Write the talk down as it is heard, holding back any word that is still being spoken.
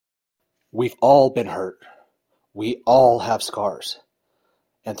We've all been hurt. We all have scars.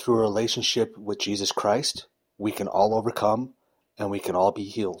 And through a relationship with Jesus Christ, we can all overcome and we can all be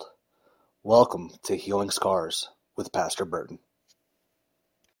healed. Welcome to Healing Scars with Pastor Burton.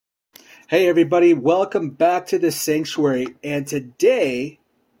 Hey everybody, welcome back to the Sanctuary. And today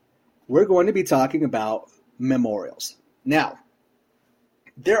we're going to be talking about memorials. Now,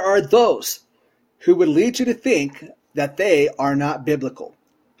 there are those who would lead you to think that they are not biblical.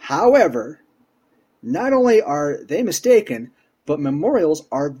 However, not only are they mistaken, but memorials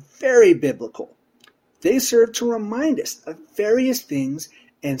are very biblical. They serve to remind us of various things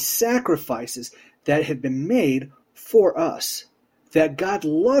and sacrifices that have been made for us, that God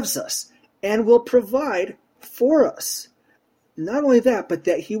loves us and will provide for us. Not only that, but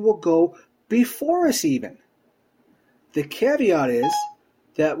that He will go before us even. The caveat is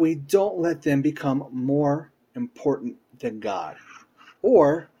that we don't let them become more important than God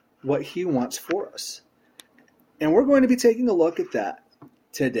or what He wants for us. And we're going to be taking a look at that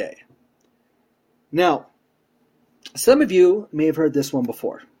today. Now, some of you may have heard this one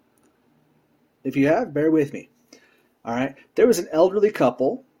before. If you have, bear with me. All right. There was an elderly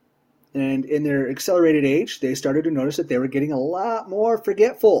couple, and in their accelerated age, they started to notice that they were getting a lot more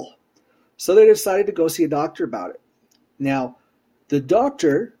forgetful. So they decided to go see a doctor about it. Now, the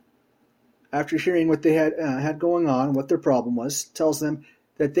doctor, after hearing what they had going on, what their problem was, tells them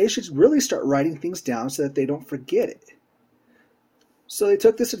that they should really start writing things down so that they don't forget it. So they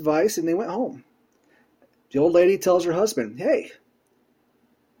took this advice and they went home. The old lady tells her husband, "Hey,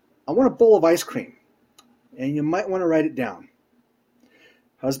 I want a bowl of ice cream, and you might want to write it down."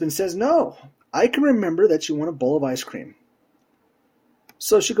 Husband says, "No, I can remember that you want a bowl of ice cream."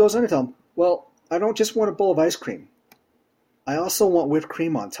 So she goes on to tell him, "Well, I don't just want a bowl of ice cream. I also want whipped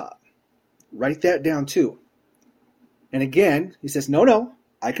cream on top. Write that down too." And again, he says, No,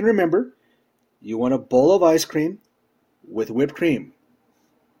 I can remember. You want a bowl of ice cream with whipped cream."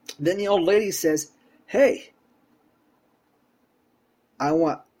 Then the old lady says, "Hey, I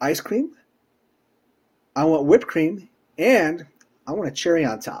want ice cream, I want whipped cream, and I want a cherry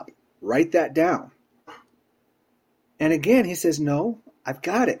on top. Write that down." And again, he says, "No, I've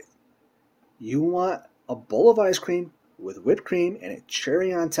got it. You want a bowl of ice cream with whipped cream and a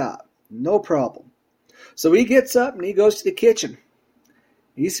cherry on top. No problem." So he gets up and he goes to the kitchen.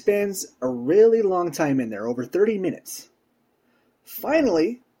 He spends a really long time in there, over 30 minutes.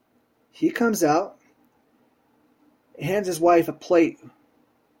 Finally, he comes out, hands his wife a plate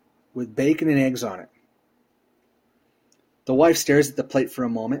with bacon and eggs on it. The wife stares at the plate for a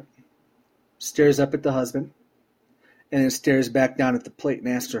moment, stares up at the husband, and then stares back down at the plate and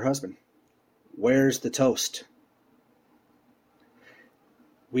asks her husband, "Where's the toast?"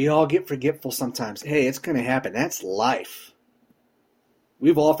 We all get forgetful sometimes. Hey, it's going to happen. That's life.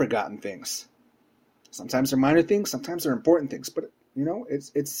 We've all forgotten things. Sometimes they're minor things, sometimes they're important things, but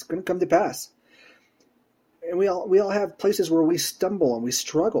it's going to come to pass. And we all have places where we stumble and we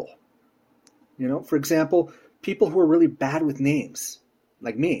struggle. For example, people who are really bad with names,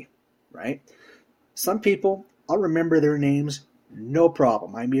 like me, right? Some people, I'll remember their names, no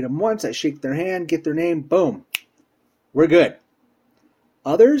problem. I meet them once, I shake their hand, get their name, boom, we're good.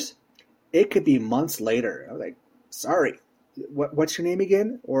 Others, it could be months later. I'm like, "Sorry, what's your name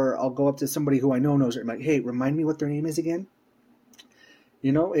again?" Or I'll go up to somebody who I know knows it. I'm like, "Hey, remind me what their name is again."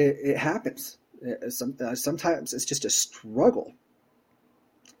 It happens. Sometimes it's just a struggle.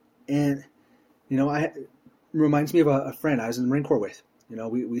 And, it reminds me of a friend I was in the Marine Corps with.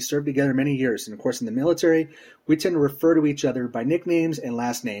 We served together many years. And, of course, in the military, we tend to refer to each other by nicknames and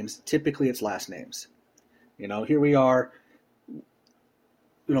last names. Typically, it's last names. Here we are,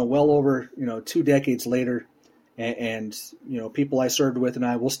 well over, 2 decades later. And people I served with and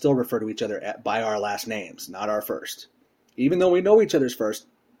I will still refer to each other by our last names, not our first. Even though we know each other's first,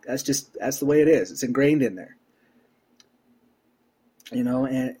 that's the way it is. It's ingrained in there.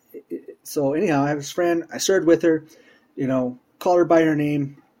 So anyhow, I have this friend, I served with her, call her by her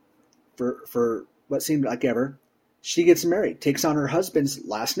name for what seemed like ever. She gets married, takes on her husband's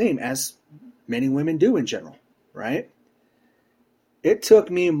last name, as many women do in general, right? It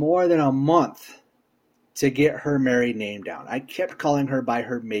took me more than a month to get her married name down. I kept calling her by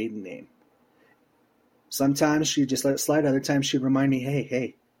her maiden name. Sometimes she'd just let it slide. Other times she'd remind me,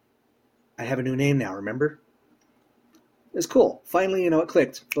 hey, I have a new name now, remember? It's cool. Finally, it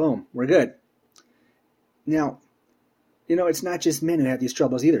clicked. Boom, we're good. Now, it's not just men who have these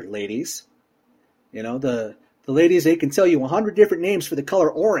troubles either, ladies. The ladies, they can tell you 100 different names for the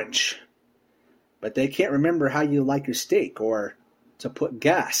color orange, but they can't remember how you like your steak or to put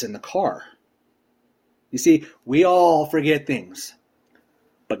gas in the car. You see, we all forget things.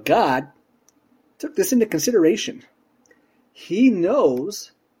 But God, took this into consideration. He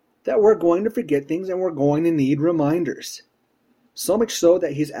knows that we're going to forget things and we're going to need reminders. So much so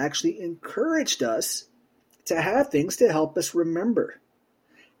that he's actually encouraged us to have things to help us remember.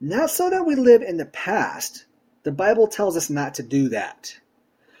 Not so that we live in the past. The Bible tells us not to do that.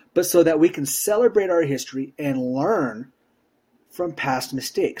 But so that we can celebrate our history and learn from past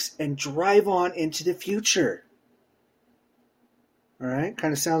mistakes and drive on into the future. All right?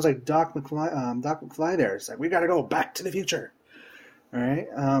 Kind of sounds like Doc McFly there. It's like, we got to go back to the future. All right?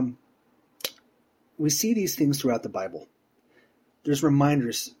 We see these things throughout the Bible. There's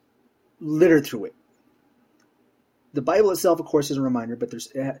reminders littered through it. The Bible itself, of course, is a reminder, but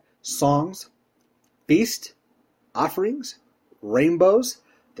there's songs, feast, offerings, rainbows,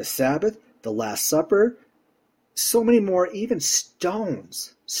 the Sabbath, the Last Supper, so many more, even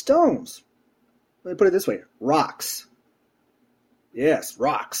stones. Stones. Let me put it this way. Rocks. Yes,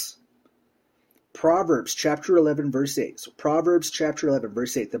 rocks. Proverbs chapter 11, verse 8. So Proverbs chapter 11,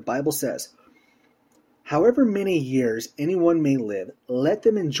 verse 8, the Bible says, however many years anyone may live, let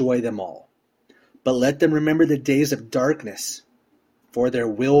them enjoy them all. But let them remember the days of darkness, for there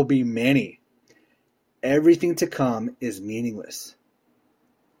will be many. Everything to come is meaningless.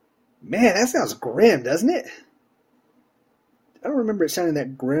 Man, that sounds grim, doesn't it? I don't remember it sounding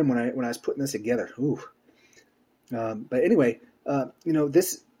that grim when I was putting this together. Ooh. But anyway,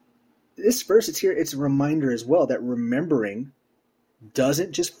 this verse, it's a reminder as well that remembering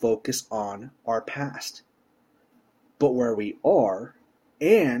doesn't just focus on our past, but where we are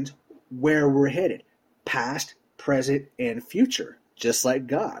and where we're headed. Past, present, and future, just like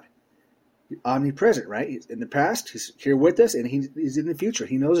God. Omnipresent, right? He's in the past, he's here with us, and he's in the future.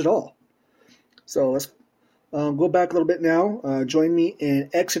 He knows it all. So let's go back a little bit now. Join me in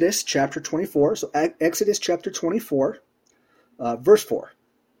Exodus chapter 24. So Exodus chapter 24, verse 4.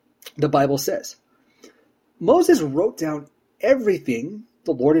 The Bible says, Moses wrote down everything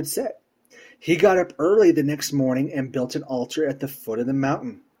the Lord had said. He got up early the next morning and built an altar at the foot of the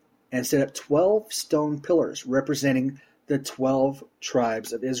mountain and set up 12 stone pillars representing the 12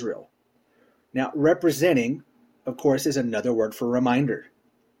 tribes of Israel. Now, representing, of course, is another word for reminder.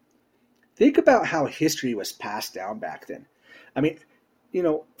 Think about how history was passed down back then. I mean,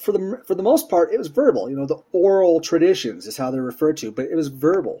 for the most part, it was verbal. The oral traditions is how they're referred to, but it was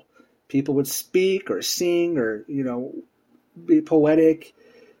verbal. People would speak or sing or, be poetic.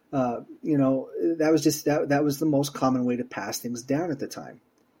 That was the most common way to pass things down at the time.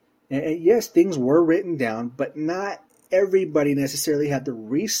 And yes, things were written down, but not everybody necessarily had the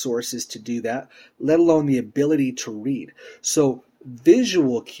resources to do that, let alone the ability to read. So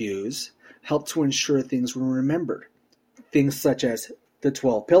visual cues helped to ensure things were remembered. Things such as the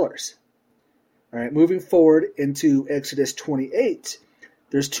 12 pillars. All right, moving forward into Exodus 28,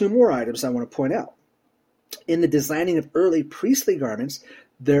 there's two more items I want to point out. In the designing of early priestly garments,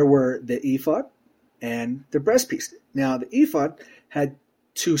 there were the ephod and the breastpiece. Now, the ephod had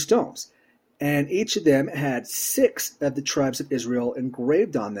 2 stones, and each of them had 6 of the tribes of Israel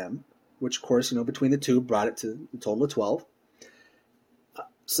engraved on them, which, of course, between the 2 brought it to the total of 12.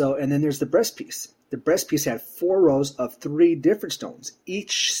 And then there's the breastpiece. The breastpiece had 4 rows of 3 different stones.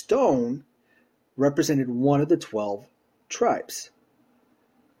 Each stone represented one of the 12 tribes.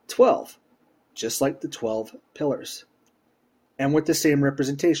 12, just like the 12 pillars. And with the same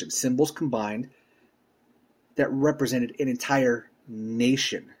representation, symbols combined that represented an entire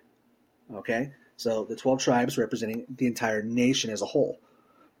nation. Okay? So the 12 tribes representing the entire nation as a whole,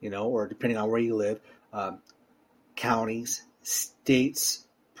 or depending on where you live, counties, states,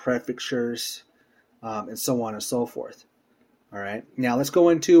 prefectures, and so on and so forth. All right? Now let's go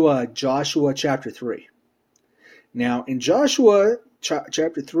into Joshua chapter 3. Now in Joshua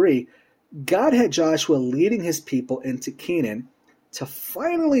chapter 3, God had Joshua leading his people into Canaan to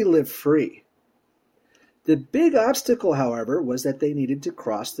finally live free. The big obstacle, however, was that they needed to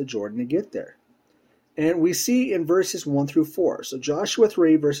cross the Jordan to get there. And we see in verses 1 through 4. So Joshua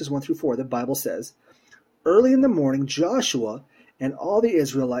 3, verses 1 through 4, the Bible says, early in the morning, Joshua and all the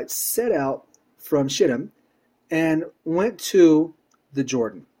Israelites set out from Shittim and went to the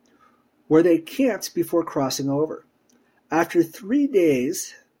Jordan, where they camped before crossing over. After 3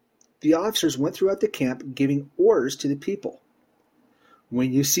 days, the officers went throughout the camp giving orders to the people.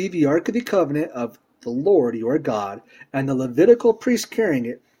 When you see the Ark of the Covenant of the Lord your God and the Levitical priests carrying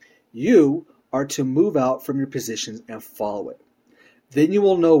it, you are to move out from your positions and follow it. Then you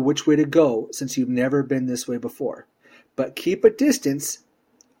will know which way to go, since you've never been this way before. But keep a distance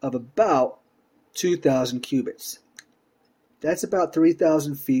of about 2,000 cubits. That's about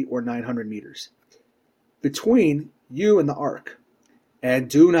 3,000 feet or 900 meters. Between you and the ark, and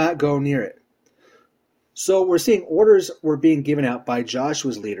do not go near it. So we're seeing orders were being given out by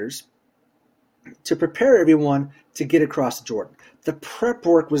Joshua's leaders to prepare everyone to get across the Jordan. The prep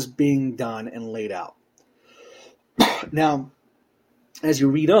work was being done and laid out. Now, as you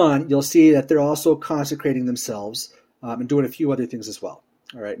read on, you'll see that they're also consecrating themselves and doing a few other things as well.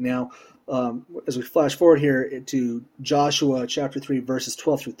 All right, now, as we flash forward here to Joshua chapter 3, verses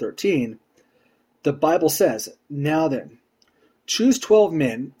 12 through 13, the Bible says, "Now then, choose 12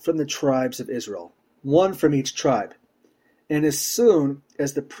 men from the tribes of Israel, one from each tribe. And as soon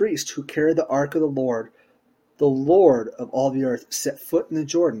as the priest who carried the ark of the Lord of all the earth, set foot in the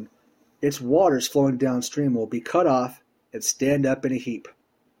Jordan, its waters flowing downstream will be cut off and stand up in a heap."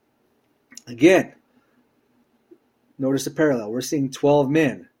 Again, notice the parallel. We're seeing 12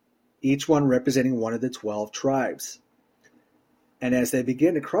 men, each one representing one of the 12 tribes. And as they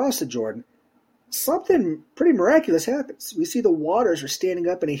begin to cross the Jordan, something pretty miraculous happens. We see the waters are standing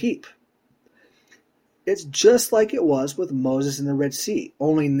up in a heap. It's just like it was with Moses in the Red Sea,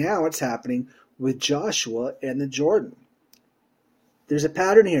 only now it's happening with Joshua and the Jordan. There's a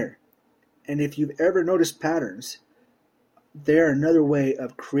pattern here. And if you've ever noticed patterns, they're another way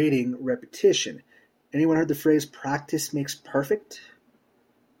of creating repetition. Anyone heard the phrase, practice makes perfect?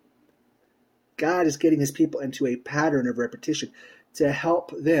 God is getting his people into a pattern of repetition to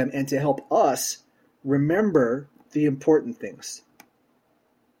help them and to help us remember the important things.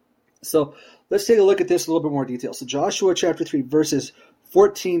 So let's take a look at this in a little bit more detail. So Joshua chapter 3, verses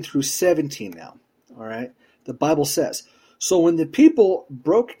 14 through 17 now. All right. The Bible says, "So when the people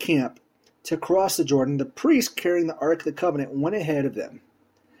broke camp to cross the Jordan, the priest carrying the Ark of the Covenant went ahead of them.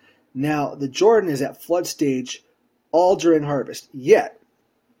 Now the Jordan is at flood stage all during harvest. Yet,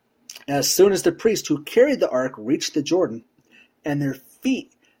 as soon as the priest who carried the ark reached the Jordan, and their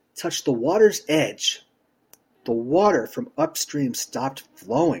feet touched the water's edge, the water from upstream stopped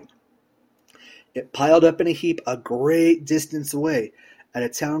flowing. It piled up in a heap a great distance away at a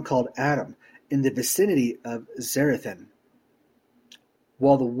town called Adam, in the vicinity of Zarethan,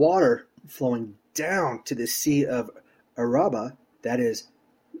 while the water flowing down to the Sea of Araba, that is,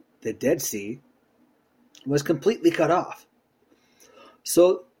 the Dead Sea, was completely cut off.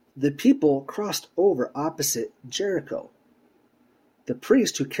 So the people crossed over opposite Jericho. The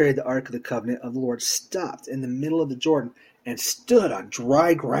priest who carried the Ark of the Covenant of the Lord stopped in the middle of the Jordan and stood on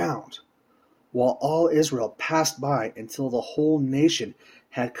dry ground, while all Israel passed by until the whole nation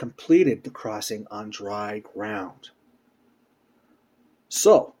had completed the crossing on dry ground."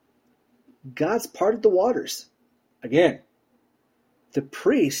 So, God's parted the waters. Again, the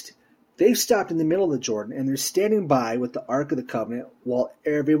priest, they've stopped in the middle of the Jordan, and they're standing by with the Ark of the Covenant while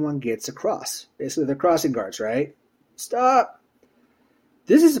everyone gets across. Basically, they're crossing guards, right? Stop!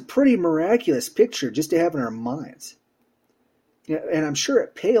 This is a pretty miraculous picture just to have in our minds. And I'm sure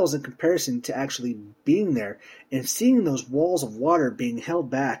it pales in comparison to actually being there and seeing those walls of water being held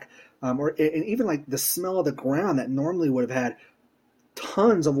back, and even like the smell of the ground that normally would have had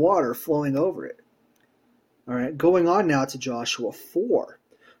tons of water flowing over it. All right, going on now to Joshua 4.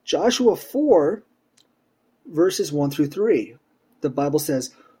 Joshua 4, verses 1 through 3. The Bible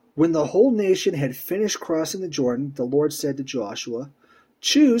says, "When the whole nation had finished crossing the Jordan, the Lord said to Joshua,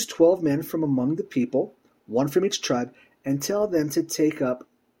 'Choose 12 men from among the people, one from each tribe, and tell them to take up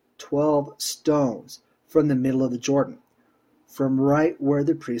 12 stones from the middle of the Jordan, from right where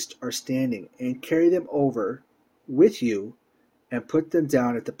the priests are standing, and carry them over with you and put them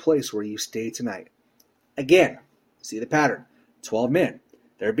down at the place where you stay tonight.'" Again, see the pattern. 12 men.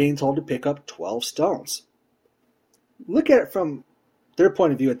 They're being told to pick up 12 stones. Look at it from their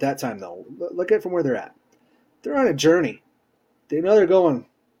point of view at that time, though. Look at it from where they're at. They're on a journey. They know they're going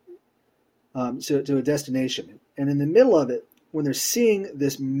to a destination. And in the middle of it, when they're seeing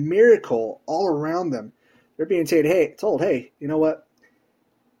this miracle all around them, they're being told, hey, you know what?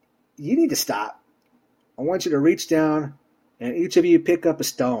 You need to stop. I want you to reach down and each of you pick up a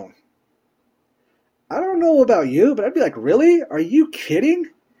stone. I don't know about you, but I'd be like, really? Are you kidding?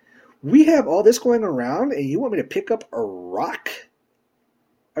 We have all this going around and you want me to pick up a rock?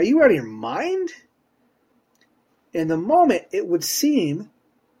 Are you out of your mind? In the moment, it would seem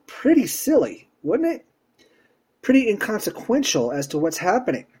pretty silly, wouldn't it? Pretty inconsequential as to what's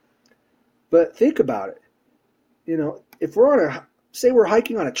happening. But think about it. You know, if say we're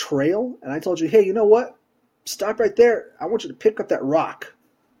hiking on a trail and I told you, hey, you know what? Stop right there. I want you to pick up that rock.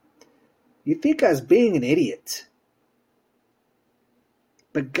 You'd think I was being an idiot.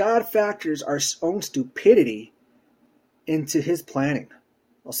 But God factors our own stupidity into his planning.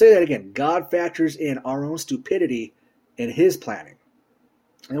 I'll say that again. God factors in our own stupidity in his planning.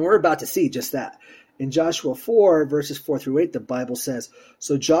 And we're about to see just that. In Joshua 4, verses 4 through 8, the Bible says,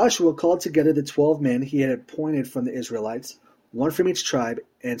 "So Joshua called together the 12 men he had appointed from the Israelites, one from each tribe,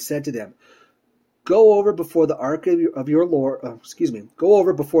 and said to them, Go over before the ark of your Lord, go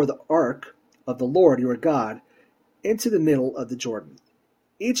over before the ark of the Lord your God into the middle of the Jordan.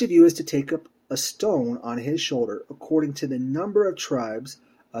 Each of you is to take up a stone on his shoulder, according to the number of tribes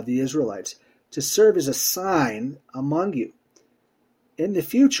of the Israelites, to serve as a sign among you. In the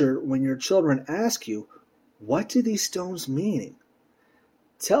future, when your children ask you, 'What do these stones mean?'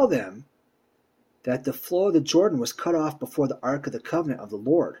 tell them that the flow of the Jordan was cut off before the ark of the covenant of the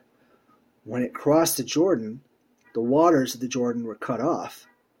Lord. When it crossed the Jordan, the waters of the Jordan were cut off.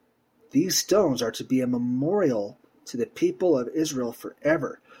 These stones are to be a memorial to the people of Israel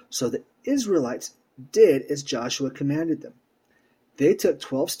forever." So the Israelites did as Joshua commanded them. They took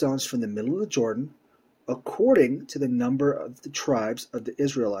 12 stones from the middle of the Jordan, according to the number of the tribes of the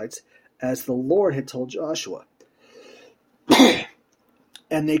Israelites, as the Lord had told Joshua.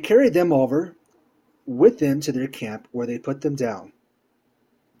 And they carried them over with them to their camp, where they put them down.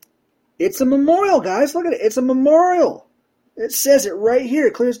 It's a memorial, guys. Look at it. It's a memorial. It says it right here,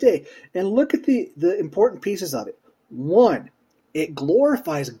 clear as day. And look at the important pieces of it. 1, it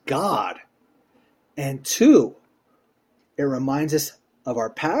glorifies God. And 2, it reminds us of our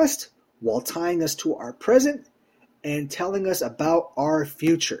past while tying us to our present and telling us about our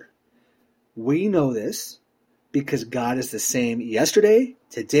future. We know this because God is the same yesterday,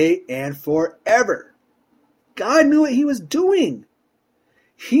 today, and forever. God knew what he was doing.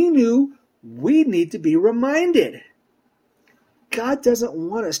 He knew we need to be reminded. God doesn't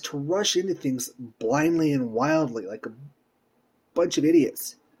want us to rush into things blindly and wildly like a bunch of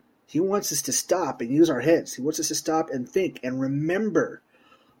idiots. He wants us to stop and use our heads. He wants us to stop and think and remember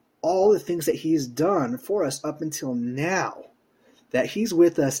all the things that he's done for us up until now. That he's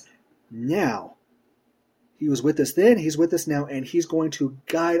with us now. He was with us then, he's with us now, and he's going to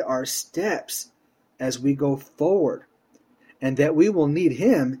guide our steps as we go forward. And that we will need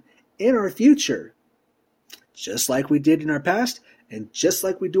him in our future, just like we did in our past and just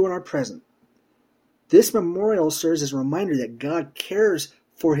like we do in our present. This memorial serves as a reminder that God cares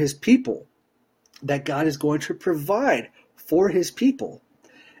for his people, that God is going to provide for his people,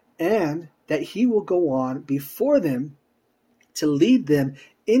 and that he will go on before them to lead them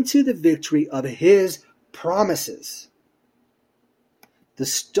into the victory of his promises. The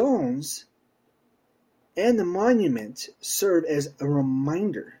stones and the monument serve as a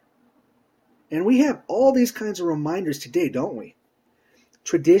reminder. And we have all these kinds of reminders today, don't we?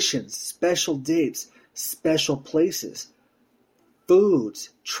 Traditions, special dates, special places, foods,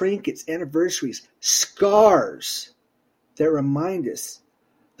 trinkets, anniversaries, scars that remind us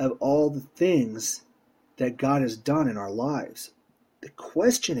of all the things that God has done in our lives. The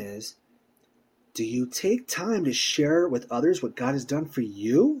question is, do you take time to share with others what God has done for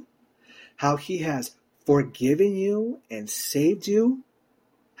you? How he has forgiven you and saved you?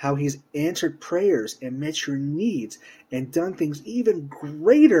 How he's answered prayers and met your needs and done things even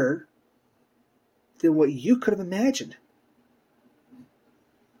greater than what you could have imagined?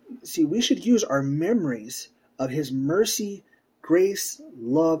 See, we should use our memories of his mercy, grace,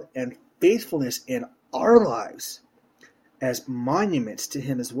 love, and faithfulness in our lives as monuments to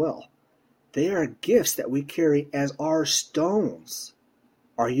him as well. They are gifts that we carry as our stones.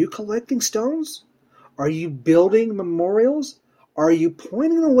 Are you collecting stones? Are you building memorials? Are you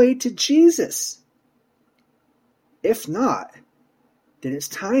pointing the way to Jesus? If not, then it's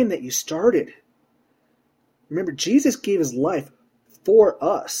time that you started. Remember, Jesus gave his life for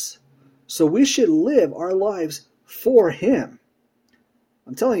us. So we should live our lives for him.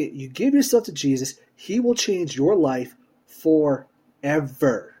 I'm telling you, you give yourself to Jesus, he will change your life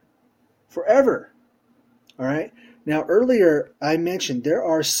forever. Forever. All right? Now, earlier I mentioned there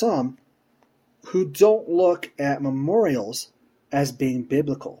are some who don't look at memorials as being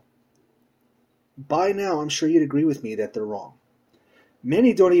biblical. By now, I'm sure you'd agree with me that they're wrong.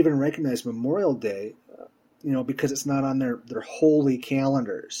 Many don't even recognize Memorial Day, because it's not on their holy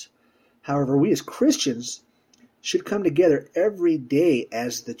calendars. However, we as Christians should come together every day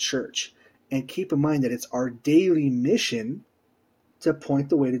as the church and keep in mind that it's our daily mission to point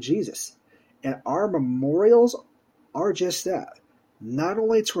the way to Jesus. And our memorials are just that. Not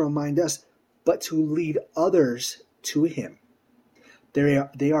only to remind us, but to lead others to him.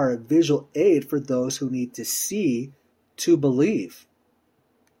 They are a visual aid for those who need to see to believe.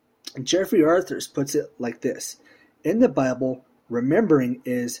 Jeffrey Arthurs puts it like this. In the Bible, remembering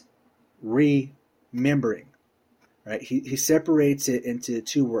is remembering. Right? He separates it into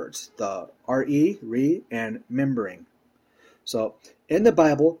two words, the re, and membering. So, in the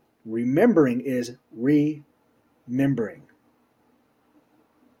Bible, Remembering is remembering.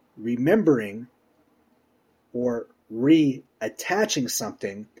 Remembering or reattaching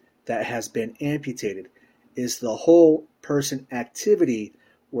something that has been amputated is the whole person activity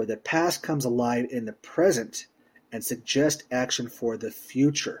where the past comes alive in the present and suggests action for the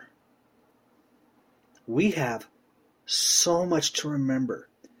future. We have so much to remember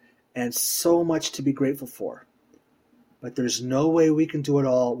and so much to be grateful for, but there's no way we can do it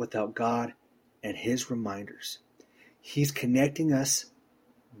all without God and His reminders. He's connecting us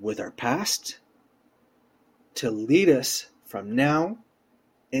with our past to lead us from now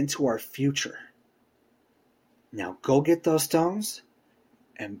into our future. Now go get those stones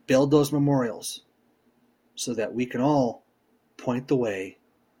and build those memorials so that we can all point the way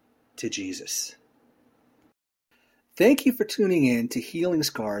to Jesus. Thank you for tuning in to Healing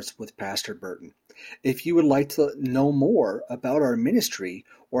Scars with Pastor Burton. If you would like to know more about our ministry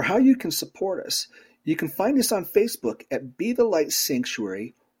or how you can support us, you can find us on Facebook at Be the Light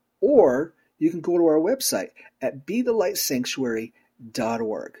Sanctuary, or you can go to our website at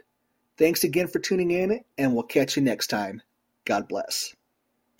bethelightsanctuary.org. Thanks again for tuning in, and we'll catch you next time. God bless.